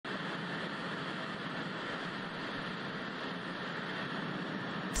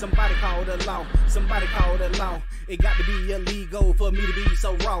Somebody call the law. Somebody call the law. It got to be illegal for me to be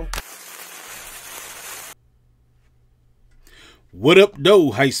so raw. What up, though?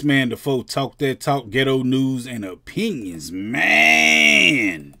 Heist man, the Tawwwk talk that talk, ghetto news and opinions,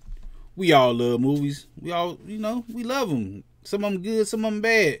 man. We all love movies. We all, you know, we love them. Some of them good, some of them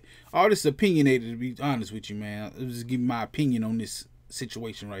bad. All this opinionated, to be honest with you, man. I'll just give you my opinion on this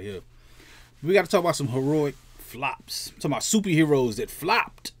situation right here. We got to talk about some heroic flops. I'm talking about superheroes that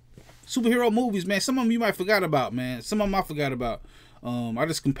flopped. Superhero movies, man. Some of them you might forgot about, man. Some of them I forgot about. I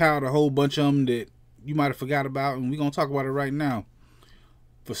just compiled a whole bunch of them that you might have forgot about, and we're going to talk about it right now.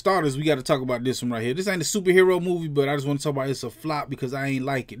 For starters, we got to talk about this one right here. This ain't a superhero movie, but I just want to talk about it's a flop because I ain't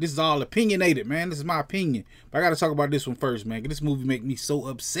like it. This is all opinionated, man. This is my opinion. But I got to talk about this one first, man. This movie make me so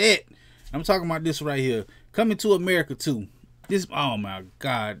upset. I'm talking about this right here. Coming to America 2. This, oh my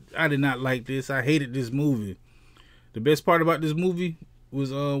God. I did not like this. I hated this movie. The best part about this movie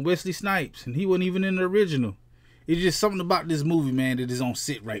was Wesley Snipes, and he wasn't even in the original. It's just something about this movie, man, that just don't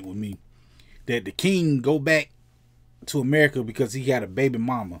sit right with me. That the king go back to America because he got a baby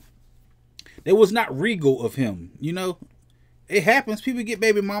mama. That was not regal of him, you know. It happens. People get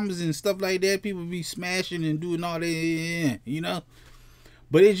baby mamas and stuff like that. People be smashing and doing all that, you know.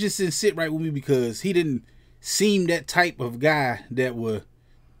 But it just didn't sit right with me because he didn't seem that type of guy that would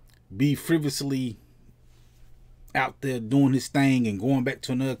be frivolously out there doing his thing and going back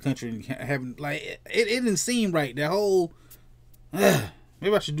to another country and having, like, it didn't seem right. That whole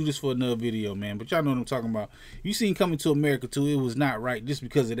maybe I should do this for another video, man. But y'all know what I'm talking about. You seen Coming to America 2, it was not right just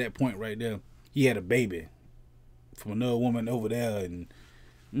because of that point right there. He had a baby from another woman over there, and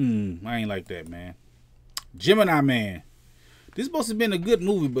I ain't like that, man. Gemini Man. This supposed to have been a good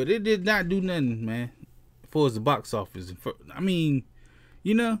movie, but it did not do nothing, man, as far as the box office. I mean,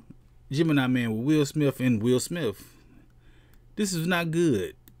 you know, Gemini Man with Will Smith and Will Smith. This is not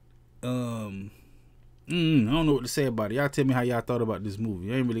good. I don't know what to say about it. Y'all tell me how y'all thought about this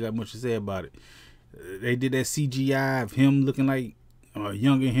movie. I ain't really got much to say about it. They did that CGI of him looking like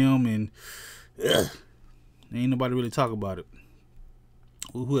younger him, and ain't nobody really talk about it.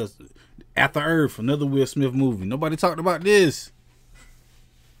 Who else? After Earth, another Will Smith movie. Nobody talked about this.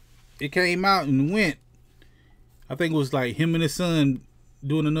 It came out and went. I think it was like him and his son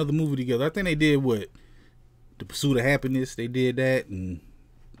doing another movie together. I think they did what? The Pursuit of Happiness. They did that, and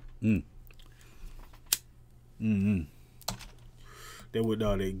that wasn't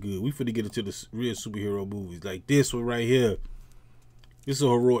all that good. We finna get into the real superhero movies like this one right here. This is a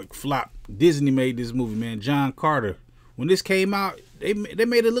heroic flop. Disney made this movie, man. John Carter. When this came out, they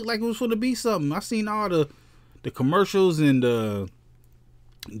made it look like it was going to be something. I seen all the commercials and the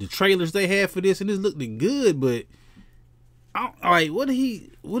trailers they had for this, and this looked good. But what did he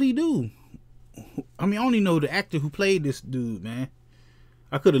do? I mean, I only know the actor who played this dude, man.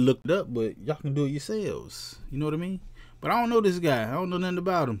 I could have looked it up, but y'all can do it yourselves. You know what I mean? But I don't know this guy. I don't know nothing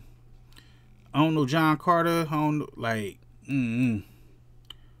about him. I don't know John Carter. I don't know, like, let's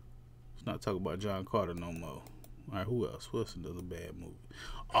not talk about John Carter no more. All right, who else? What's another bad movie?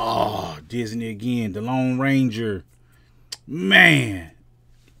 Oh, Disney again. The Lone Ranger. Man.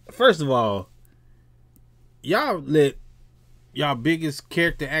 First of all, y'all let y'all biggest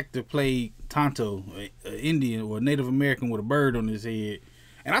character actor play Tonto, an Indian or a Native American with a bird on his head.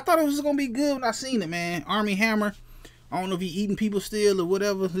 And I thought it was going to be good when I seen it, man. Army Hammer. I don't know if he eating people still or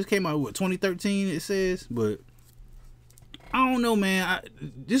whatever. This came out, what, 2013 it says? But I don't know, man.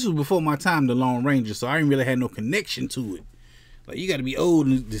 This was before my time, The Lone Ranger, so I didn't really have no connection to it. Like, you got to be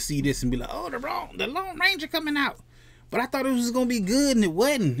old to see this and be like, oh, the Lone Ranger coming out. But I thought it was going to be good, and it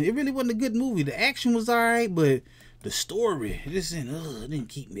wasn't. It really wasn't a good movie. The action was all right, but the story, it didn't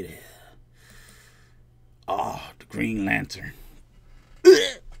keep me there. Oh, the Green Lantern.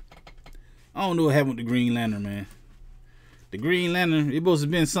 I don't know what happened with the Green Lantern, man. The Green Lantern, it supposed to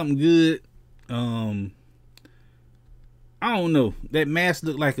have been something good. I don't know. That mask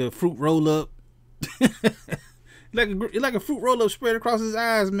looked like a fruit roll up. like a fruit roll up spread across his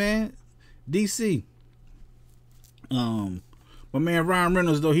eyes, man. DC. My man Ryan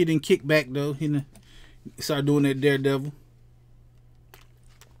Reynolds, though, he didn't kick back, though. He started doing that Daredevil.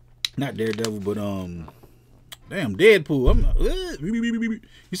 Not Daredevil, but damn, Deadpool.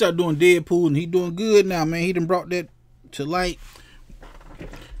 He started doing Deadpool, and he doing good now, man. He done brought that to light.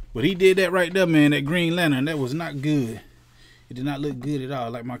 But he did that right there, man. That Green Lantern, that was not good. It did not look good at all.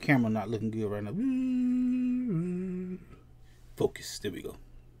 Like my camera not looking good right now. Focus. There we go.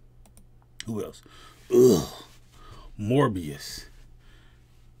 Who else? Ugh. Morbius.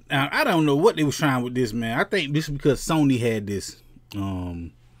 Now, I don't know what they was trying with this, man. I think this is because Sony had this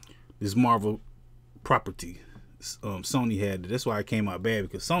this Marvel property. Sony had it. That's why it came out bad,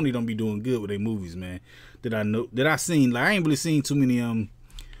 because Sony don't be doing good with their movies, man. That I seen. Like, I ain't really seen too many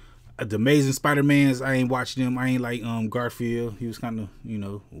the Amazing Spider-Mans. I ain't watched them. I ain't like Garfield. He was kind of, you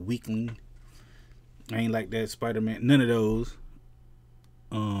know, weakling. I ain't like that Spider-Man. None of those.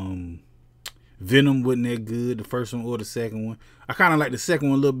 Venom wasn't that good, the first one or the second one. I kind of like the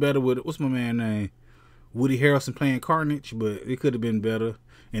second one a little better with, what's my man name? Woody Harrelson playing Carnage, but it could have been better.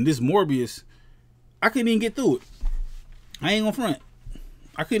 And this Morbius, I couldn't even get through it. I ain't gonna front.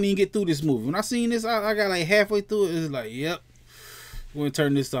 I couldn't even get through this movie. When I seen this, I got like halfway through it. It's like, yep, I'm gonna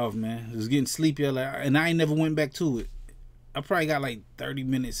turn this off, man. It was getting sleepy, and I ain't never went back to it. I probably got like 30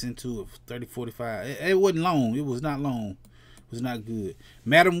 minutes into it, 30, 45. It wasn't long. It was not long. It was not good.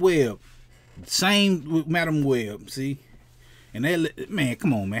 Madam Web. Same with Madam Web, see? And that, man,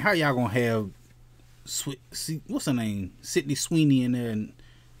 come on, man. How y'all gonna have, what's her name? Sydney Sweeney in there and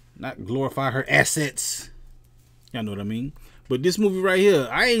not glorify her assets? Y'all know what I mean? But this movie right here,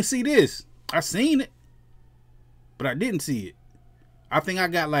 I ain't see this. I seen it, but I didn't see it. I think I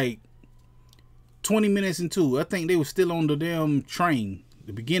got like 20 minutes into it. I think they were still on the damn train,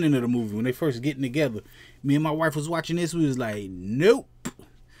 the beginning of the movie, when they first getting together. Me and my wife was watching this. We was like, nope.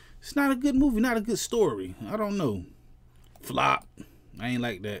 It's not a good movie, not a good story. I don't know. Flop. I ain't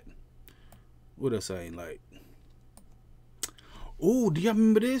like that. What else I ain't like? Oh, do y'all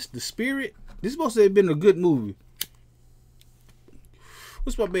remember this? The Spirit? This is supposed to have been a good movie.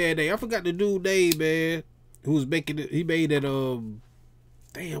 What's my bad day? I forgot the dude Dave, man. Who was making it. He made that,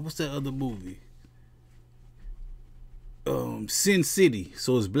 damn, what's that other movie? Sin City.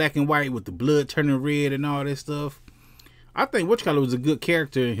 So it's black and white with the blood turning red and all that stuff. I think whatchamacallit was a good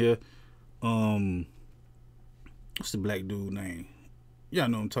character in here. What's the black dude name? Y'all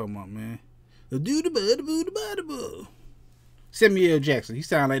know what I'm talking about, man. The dude, Samuel L. Jackson. He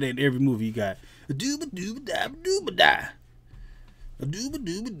sound like that in every movie he got. A dooba dooba da dooba da. A dooba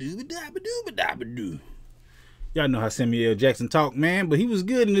dooba dooba da dooba da doo. Y'all know how Samuel L. Jackson talk, man. But he was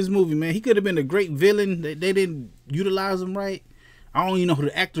good in this movie, man. He could have been a great villain. They didn't utilize him right. I don't even know who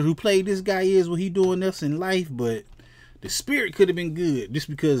the actor who played this guy is, what he doing else in life, but The Spirit could have been good just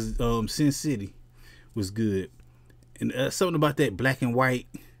because Sin City was good. And something about that black and white,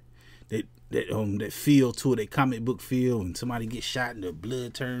 that feel to it, that comic book feel, and somebody gets shot and the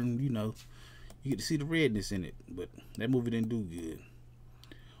blood turn, you know, you get to see the redness in it. But that movie didn't do good.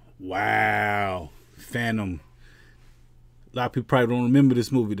 Wow. Phantom. A lot of people probably don't remember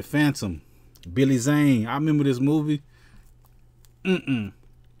this movie, The Phantom. Billy Zane. I remember this movie.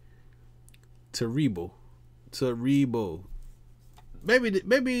 Terrible.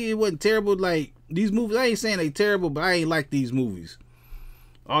 Maybe it wasn't terrible like these movies. I ain't saying they terrible, but I ain't like these movies.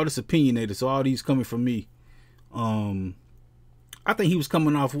 All this opinionated, so all these coming from me. I think he was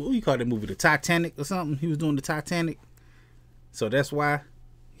coming off, what do you call that movie? The Titanic or something? He was doing the Titanic. So that's why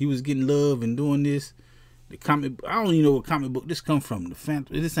he was getting love and doing this. The comic, I don't even know what comic book this come from. The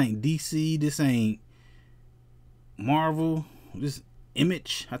Phantom. This ain't DC. This ain't Marvel. This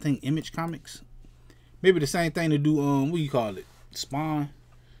Image. I think Image Comics. Maybe the same thing to do. What do you call it? Spawn.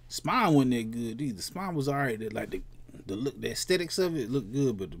 Spawn wasn't that good either. Spawn was alright. Like the look, the aesthetics of it looked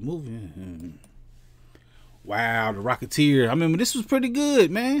good, but the movie. Wow, The Rocketeer. I remember this was pretty good,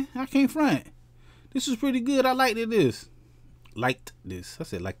 man. I can't front. This was pretty good. I liked this. I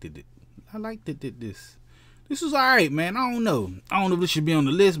said liked it. I liked it. This was alright, man. I don't know if this should be on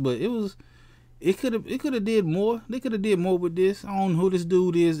the list, but it could have did more. They could have did more with this. I don't know who this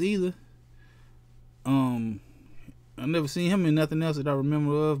dude is either. I never seen him in nothing else that I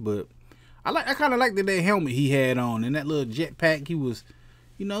remember of, but I kind of liked that helmet he had on and that little jetpack. He was,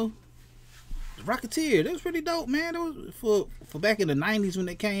 you know, the Rocketeer. That was pretty dope, man. That was for back in the 90s when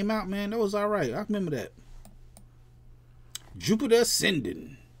they came out, man. That was alright. I remember that. Jupiter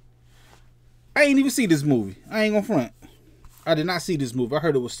Ascending. I ain't even see this movie. I ain't gonna front. I did not see this movie. I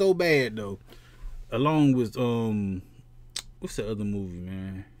heard it was so bad though. Along with what's the other movie,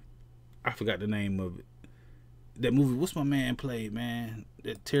 man? I forgot the name of it. That movie, what's my man played, man?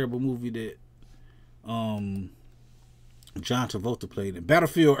 That terrible movie that John Travolta played in.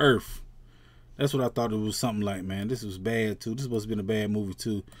 Battlefield Earth. That's what I thought it was something like, man. This was bad too. This must have been a bad movie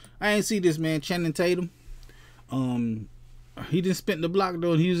too. I ain't see this, man. Channing Tatum. He didn't spent the block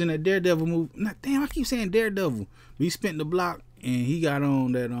though, and he was in that Daredevil movie. Damn, I keep saying Daredevil. But he spent the block and he got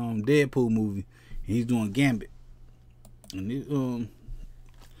on that Deadpool movie. And he's doing Gambit. And it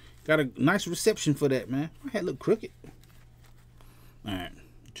got a nice reception for that, man. My head look crooked. Alright.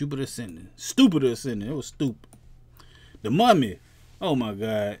 Jupiter Ascending. Stupider Ascending. It was stupid. The Mummy. Oh my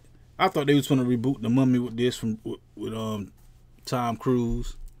god. I thought they was gonna reboot The Mummy with this with Tom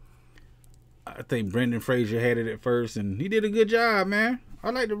Cruise. I think Brendan Fraser had it at first, and he did a good job, man.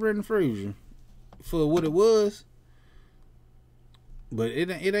 I like the Brendan Fraser for what it was, but it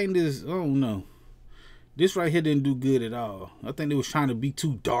ain't this. I don't know. This right here didn't do good at all. I think they was trying to be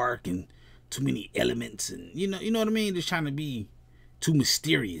too dark and too many elements, and you know what I mean. Just trying to be too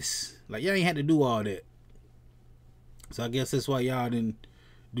mysterious. Like y'all ain't had to do all that. So I guess that's why y'all didn't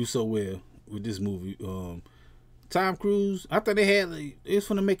do so well with this movie. Tom Cruise, I thought they had they was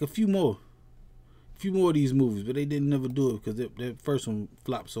gonna make a few more of these movies, but they didn't never do it because that first one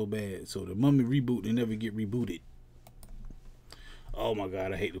flopped so bad. So the Mummy reboot, they never get rebooted. Oh my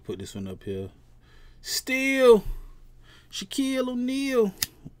God, I hate to put this one up here. Still, Shaquille O'Neal.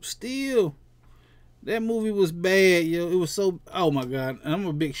 Still, that movie was bad, yo. It was so. Oh my God, and I'm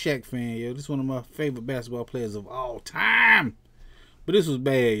a big Shaq fan, yo. This is one of my favorite basketball players of all time. But this was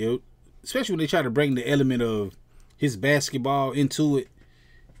bad, yo. Especially when they try to bring the element of his basketball into it.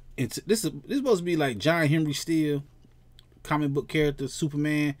 This is supposed to be like John Henry Steele, comic book character,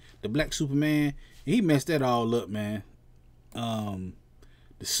 Superman, the Black Superman. He messed that all up, man.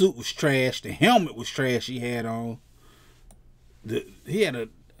 The suit was trash. The helmet was trash he had on. He had a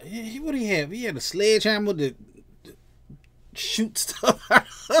what he have? He had a sledgehammer that shoot stuff out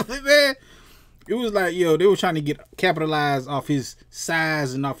of it, man. It was like, yo, they were trying to capitalize off his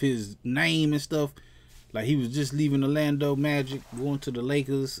size and off his name and stuff. Like he was just leaving Orlando Magic, going to the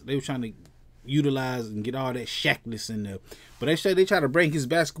Lakers. They were trying to utilize and get all that Shaqness in there. But they try to bring his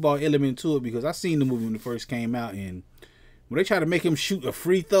basketball element to it, because I seen the movie when it first came out, and when they try to make him shoot a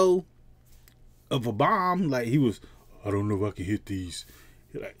free throw of a bomb, like he was, I don't know if I can hit these.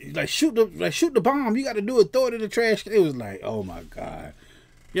 Like shoot the bomb. You got to do it. Throw it in the trash. It was like, oh my God.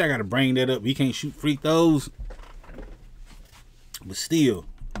 Yeah, I got to bring that up. He can't shoot free throws. But still,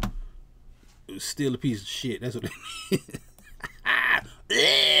 it was still a piece of shit. That's what it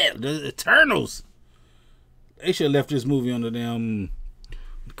is. The Eternals. They should have left this movie on the damn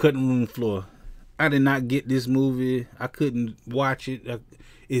cutting room floor. I did not get this movie. I couldn't watch it.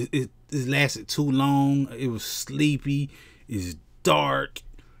 It lasted too long. It was sleepy. It's dark.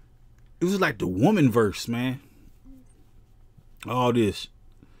 It was like the woman verse, man. All this.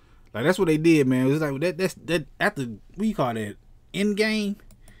 Like that's what they did, man. It was like that after, what you call that, Endgame.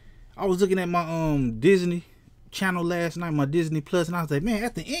 I was looking at my Disney channel last night, my Disney Plus, and I was like, man,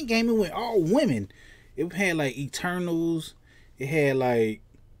 after Endgame it went all women. It had like Eternals. It had like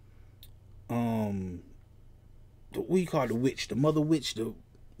what you call the witch, the mother witch,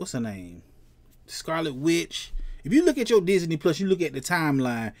 what's her name? Scarlet Witch. If you look at your Disney Plus, you look at the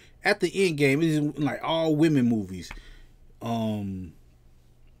timeline, at the Endgame, it is like all women movies.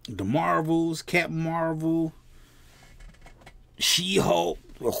 The Marvels, Captain Marvel, She-Hulk.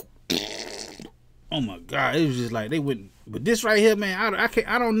 Oh my God, it was just like they wouldn't. But this right here, man, I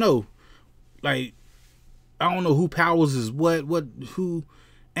don't know. Like, I don't know who powers is what who.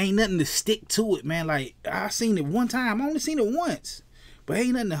 Ain't nothing to stick to it, man. Like, I seen it one time. I only seen it once. But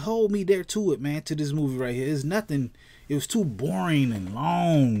ain't nothing to hold me there to it, man, to this movie right here. It's nothing. It was too boring and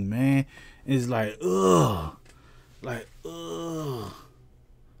long, man. It's like, ugh. Like, ugh.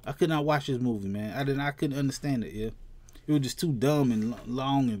 I could not watch this movie, man. I couldn't understand it, yeah. It was just too dumb and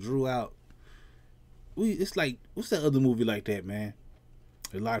long and drew out. It's like, what's that other movie like that, man?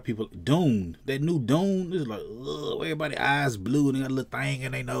 A lot of people, Dune, that new Dune, is like, ugh, everybody eyes blue and they got a little thing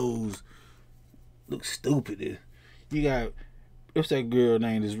in their nose. Looks stupid. You got, what's that girl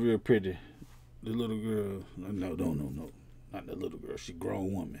name that's real pretty? The little girl, no, not the little girl. She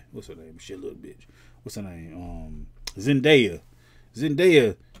grown woman. What's her name? She a little bitch. What's her name? Zendaya.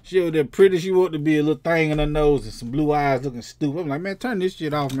 She was that pretty. She wanted to be a little thing in her nose and some blue eyes looking stupid. I'm like, man, turn this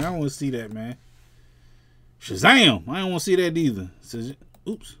shit off, man. I don't want to see that, man. Shazam. I don't want to see that either.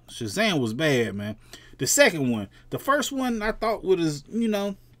 Oops, Shazam was bad, man. The second one, the first one I thought was,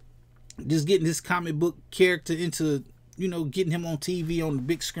 just getting this comic book character into, getting him on TV on the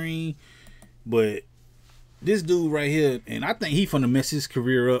big screen. But this dude right here, and I think he finna mess his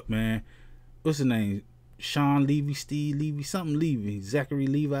career up, man. What's his name? Sean Levy, Steve Levy, something Levy, Zachary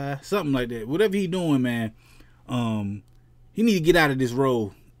Levi, something like that. Whatever he doing, man, he need to get out of this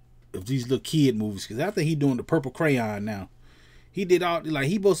role of these little kid movies, because I think he doing the Purple Crayon now. He did all, like,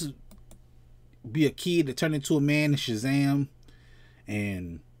 he supposed to be a kid that turned into a man in Shazam.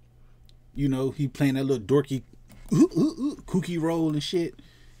 And, he playing that little dorky kooky role and shit.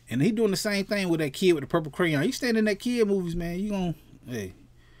 And he doing the same thing with that kid with the purple crayon. You stand in that kid movies, man, you gonna, hey,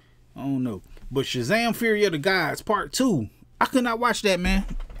 I don't know. But Shazam Fury of the Gods Part 2, I could not watch that, man.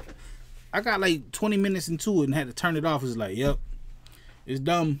 I got like 20 minutes into it and had to turn it off. It's like, yep, it's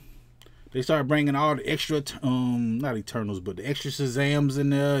dumb. They started bringing all the extra, not Eternals, but the extra Shazams in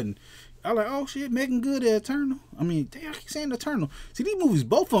there and I like, oh shit, Megan Good, The Eternal. I mean, damn, I keep saying Eternal. See, these movies,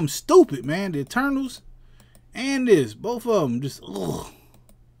 both of them stupid, man. The Eternals and this, both of them just ugh.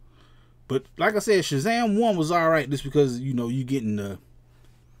 But like I said, Shazam 1 was alright just because, you know, you getting the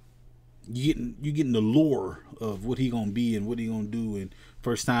lore of what he gonna be and what he gonna do, and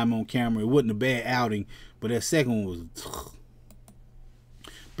first time on camera. It wasn't a bad outing, but that second one was ugh.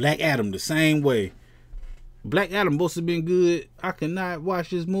 Black Adam the same way. Black Adam must have been good. I could not watch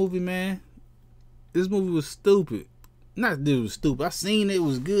this movie, man. This movie was stupid. Not that it was stupid. I seen it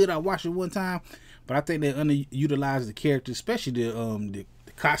was good. I watched it one time, but I think they underutilized the character, especially the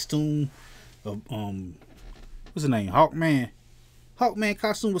costume of what's his name? Hawkman. Hawkman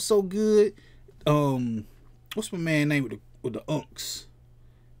costume was so good. What's my man name with the unks?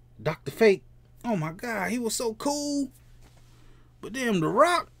 Dr. Fate. Oh my god, he was so cool. But damn, The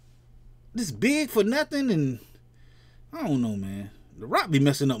Rock, this big for nothing, and I don't know, man. The Rock be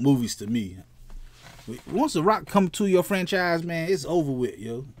messing up movies to me. Once The Rock come to your franchise, man, it's over with,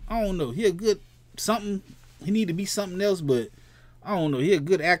 yo. I don't know. He a good something. He need to be something else, but I don't know. He a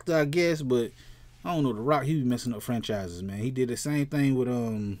good actor, I guess, but I don't know. The Rock, he be messing up franchises, man. He did the same thing with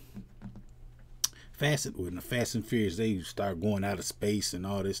Fast and Furious. They start going out of space and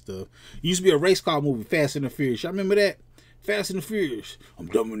all this stuff. It used to be a race car movie, Fast and the Furious. Y'all remember that? Fast and the Furious. I'm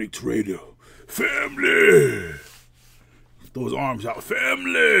Dominic Toretto. Family. Throw his arms out.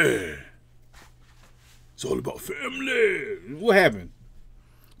 Family. It's all about family. What happened?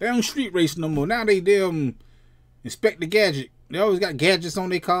 They don't street race no more. Now they inspect the gadget. They always got gadgets on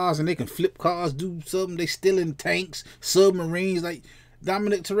their cars and they can flip cars, do something. They stealing tanks, submarines. Like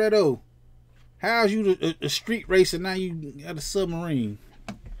Dominic Toretto. How's you a street racer now you got a submarine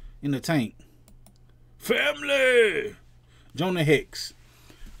in the tank? Family. Jonah Hex.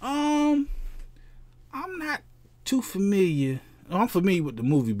 I'm not too familiar. I'm familiar with the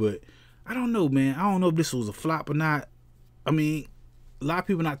movie, but I don't know, man. I don't know if this was a flop or not. I mean, a lot of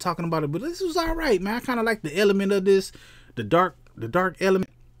people not talking about it, but this was all right, man. I kind of like the element of this, the dark element.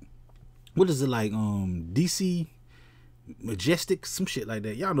 What is it like? DC Majestic, some shit like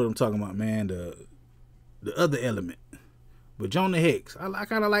that. Y'all know what I'm talking about, man. The other element. But Jonah Hex, I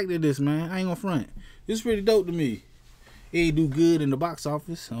kind of liked this, man. I ain't gonna front. This is pretty dope to me. It do good in the box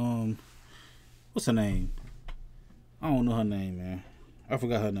office. What's her name? I don't know her name, man. I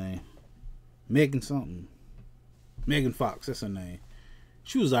forgot her name. Megan something. Megan Fox, that's her name.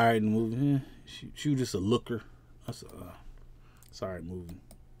 She was alright in the movie. Yeah, she was just a looker. That's a alright movie.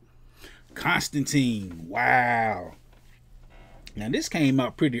 Constantine. Wow. Now this came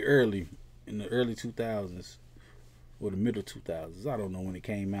out pretty early, in the early 2000s. Or the middle 2000s. I don't know when it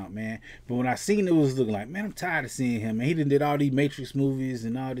came out, man. But when I seen it, was looking like, man, I'm tired of seeing him, man. He did all these Matrix movies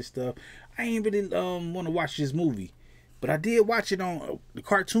and all this stuff. I ain't really want to watch this movie. But I did watch it on the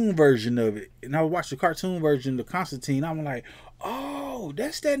cartoon version of it. And I watched the cartoon version of Constantine. I'm like, oh,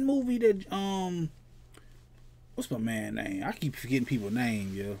 that's that movie that, what's my man name? I keep forgetting people's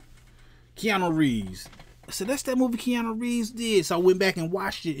names, yo. Keanu Reeves. I said, that's that movie Keanu Reeves did. So I went back and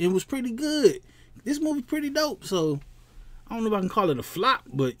watched it. It was pretty good. This movie pretty dope, so I don't know if I can call it a flop,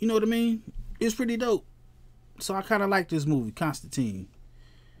 but you know what I mean? It's pretty dope. So I kind of like this movie, Constantine.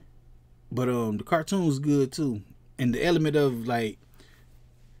 But the cartoon's good too. And the element of like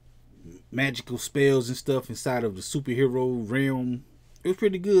magical spells and stuff inside of the superhero realm, it was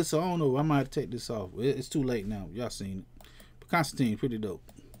pretty good. So I don't know, I might have to take this off. It's too late now. Y'all seen it. But Constantine, pretty dope.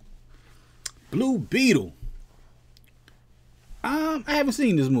 Blue Beetle. I haven't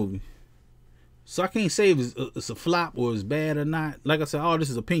seen this movie, so I can't say if it's a flop or it's bad or not. Like I said, all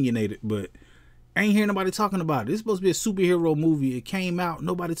this is opinionated, but I ain't hearing nobody talking about it. It's supposed to be a superhero movie. It came out,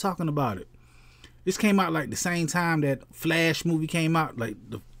 nobody talking about it. This came out like the same time that Flash movie came out, like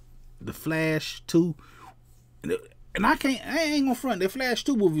the Flash 2. And I ain't gonna front. The Flash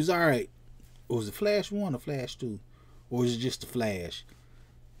 2 movie is alright. Or was it Flash 1 or Flash 2? Or is it just the Flash?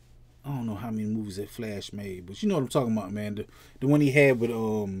 I don't know how many movies that Flash made, but you know what I'm talking about, man. The one he had with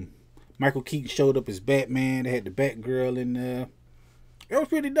Michael Keaton showed up as Batman. They had the Batgirl in there. It was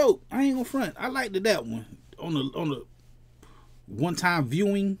pretty dope. I ain't gonna front. I liked that one. On the one time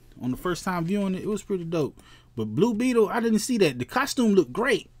viewing, on the first time viewing it was pretty dope. But Blue Beetle, I didn't see that. The costume looked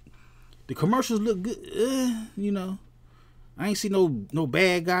great. The commercials look good. You know, I ain't see no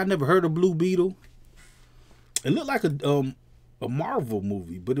bad guy. I never heard of Blue Beetle. It looked like a Marvel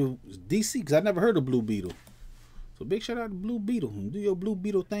movie, but it was DC because I never heard of Blue Beetle. So big shout out to Blue Beetle. Do your Blue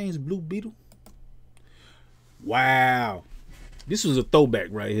Beetle things, Blue Beetle. Wow. This was a throwback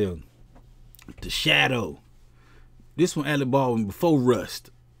right here. The Shadow. This one, Alec Baldwin before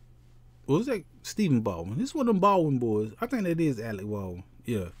Rust. What was that? Stephen Baldwin. This one of them Baldwin boys. I think that is Alec Baldwin.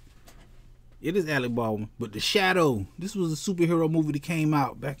 Yeah. It is Alec Baldwin. But The Shadow, this was a superhero movie that came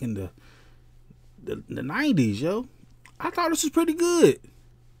out back in the 90s, yo. I thought this was pretty good.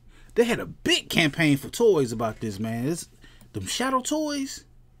 They had a big campaign for toys about this, man. Them Shadow toys.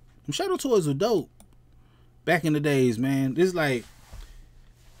 Them Shadow toys were dope. Back in the days, man. This like,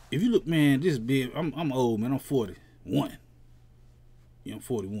 if you look, man, this big. I'm old, man. I'm 41. Yeah, I'm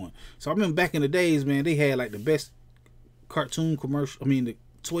 41. So I remember back in the days, man, they had like the best cartoon commercial. I mean, the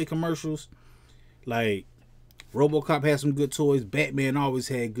toy commercials. Like, RoboCop had some good toys. Batman always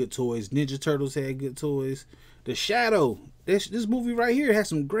had good toys. Ninja Turtles had good toys. The Shadow. This movie right here had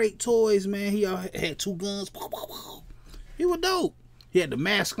some great toys, man. He had 2 guns. He was dope. He had the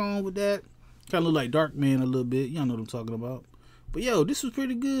mask on with that. Kind of look like Darkman a little bit. Y'all know what I'm talking about. But yo, this was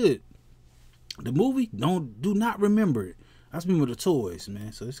pretty good. The movie, do not remember it. I just remember the toys,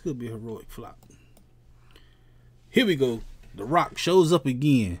 man. So this could be a heroic flop. Here we go. The Rock shows up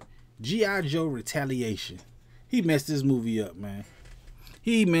again. G.I. Joe Retaliation. He messed this movie up, man.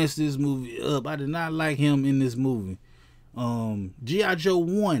 He messed this movie up. I did not like him in this movie. G.I. Joe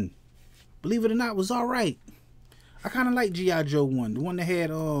 1, believe it or not, was alright. I kind of like G.I. Joe 1. The one that had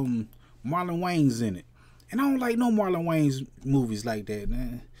Marlon Wayans in it. And I don't like no Marlon Wayans movies like that,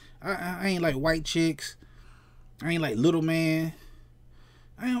 man. I ain't like White Chicks. I ain't like Little Man.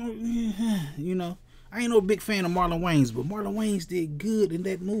 I ain't, you know, I ain't no big fan of Marlon Wayans, but Marlon Wayans did good in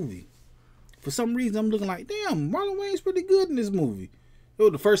that movie. For some reason, I'm looking like, damn, Marlon Wayans pretty good in this movie. It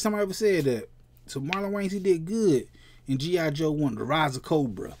was the first time I ever said that. So Marlon Wayans, he did good in G.I. Joe 1, The Rise of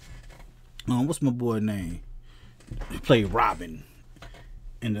Cobra. What's my boy name? He played Robin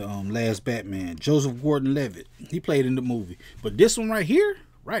in the last Batman. Joseph Gordon-Levitt. He played in the movie. But this one right here,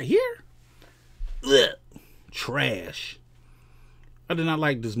 ugh, trash. I did not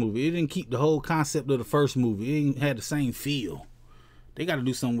like this movie. It didn't keep the whole concept of the first movie. It ain't had the same feel. They got to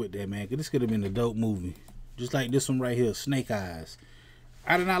do something with that, man, because this could have been a dope movie. Just like this one right here, Snake Eyes.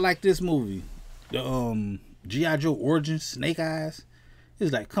 I did not like this movie. The G.I. Joe Origins, Snake Eyes.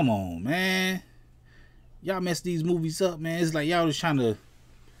 It's like, come on, man. Y'all mess these movies up, man. It's like y'all just trying to,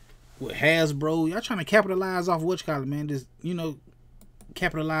 with Hasbro, y'all trying to capitalize off what you call it, man. Just, you know,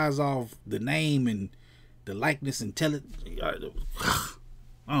 capitalize off the name and the likeness and tell it. I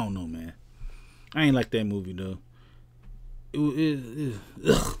don't know, man. I ain't like that movie, though. It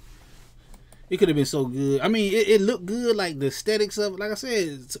could have been so good. I mean, it looked good, like the aesthetics of it. Like I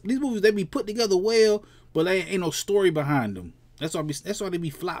said, these movies, they be put together well, but there ain't no story behind them. That's why they be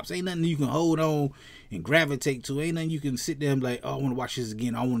flops. Ain't nothing you can hold on and gravitate to. Ain't nothing you can sit there and be like, oh, I want to watch this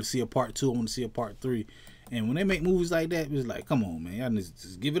again. I want to see a part 2. I want to see a part 3. And when they make movies like that, it's like, come on, man. Y'all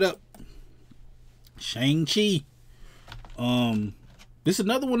just give it up. Shang-Chi. This is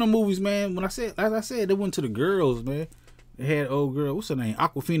another one of the movies, man. As I said, they went to the girls, man. They had old girl, what's her name?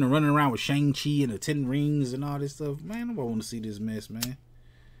 Aquafina running around with Shang-Chi and the 10 rings and all this stuff. Man, nobody want to see this mess, man.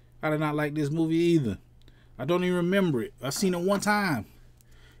 I did not like this movie either. I don't even remember it. I seen it one time.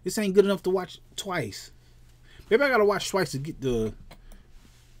 This ain't good enough to watch twice. Maybe I gotta watch twice to get the,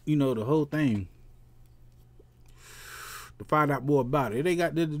 you know, the whole thing. To find out more about it. It ain't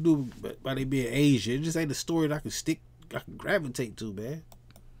got nothing to do by they being Asian. It just ain't the story that I can gravitate to, man.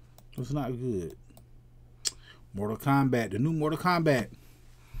 It's not good. Mortal Kombat, the new Mortal Kombat.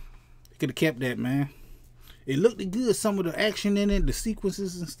 Could have kept that, man. It looked good, some of the action in it, the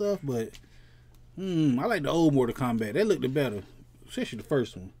sequences and stuff, but I like the old Mortal Kombat. That looked better, especially the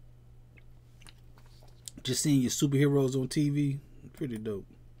first one. Just seeing your superheroes on TV, pretty dope.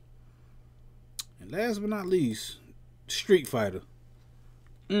 And last but not least, Street Fighter.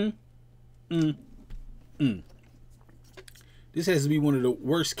 This has to be one of the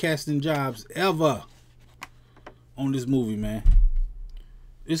worst casting jobs ever on this movie, man.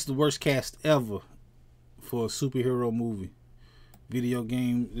 It's the worst cast ever for a superhero movie. Video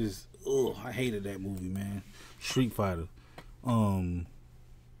game is, I hated that movie, man. Street Fighter.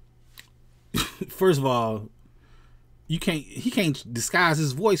 First of all, he can't disguise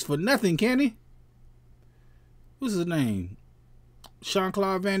his voice for nothing, can he? What's his name?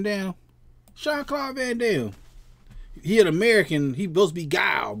 Jean-Claude Van Damme. Jean-Claude Van Damme. He an American. He supposed to be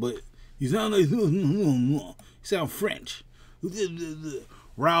Guile, but he sound like he sound French.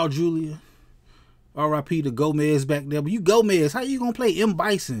 Raul Julia. R.I.P. to Gomez back there. But you Gomez, how you gonna play M.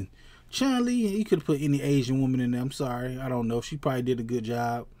 Bison? Chun-Li, you could have put any Asian woman in there. I'm sorry. I don't know. She probably did a good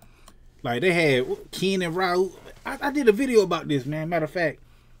job. Like, they had Ken and Raul. I did a video about this, man. Matter of fact,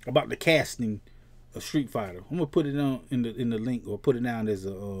 about the casting of Street Fighter. I'm gonna put it on in the link, or put it down as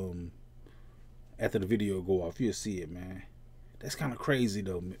a after the video go off. You'll see it, man. That's kind of crazy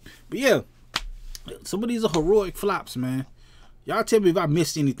though. But yeah, some of these are heroic flops, man. Y'all tell me if I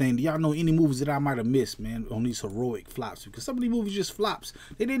missed anything. Do y'all know any movies that I might have missed, man, on these heroic flops? Because some of these movies just flops.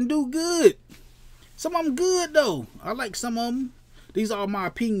 They didn't do good. Some of them good, though. I like some of them. These are my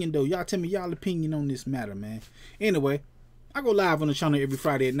opinion, though. Y'all tell me y'all opinion on this matter, man. Anyway, I go live on the channel every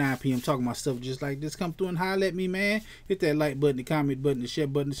Friday at 9 p.m. talking about stuff just like this. Come through and holler at me, man. Hit that like button, the comment button, the share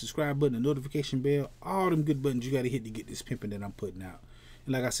button, the subscribe button, the notification bell. All them good buttons you got to hit to get this pimping that I'm putting out.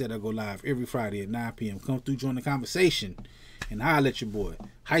 And like I said, I go live every Friday at 9 p.m. Come through, join the conversation. And holler at your boy,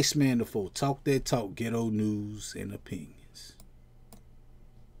 Heist Man the Foe. Talk that talk, ghetto news and opinions.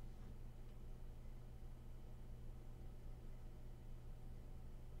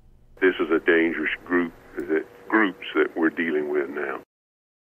 This is a dangerous groups that we're dealing with now.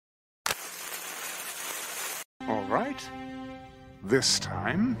 All right. This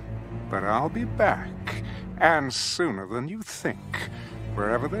time, but I'll be back, and sooner than you think.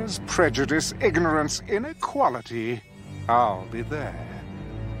 Wherever there's prejudice, ignorance, inequality, I'll be there.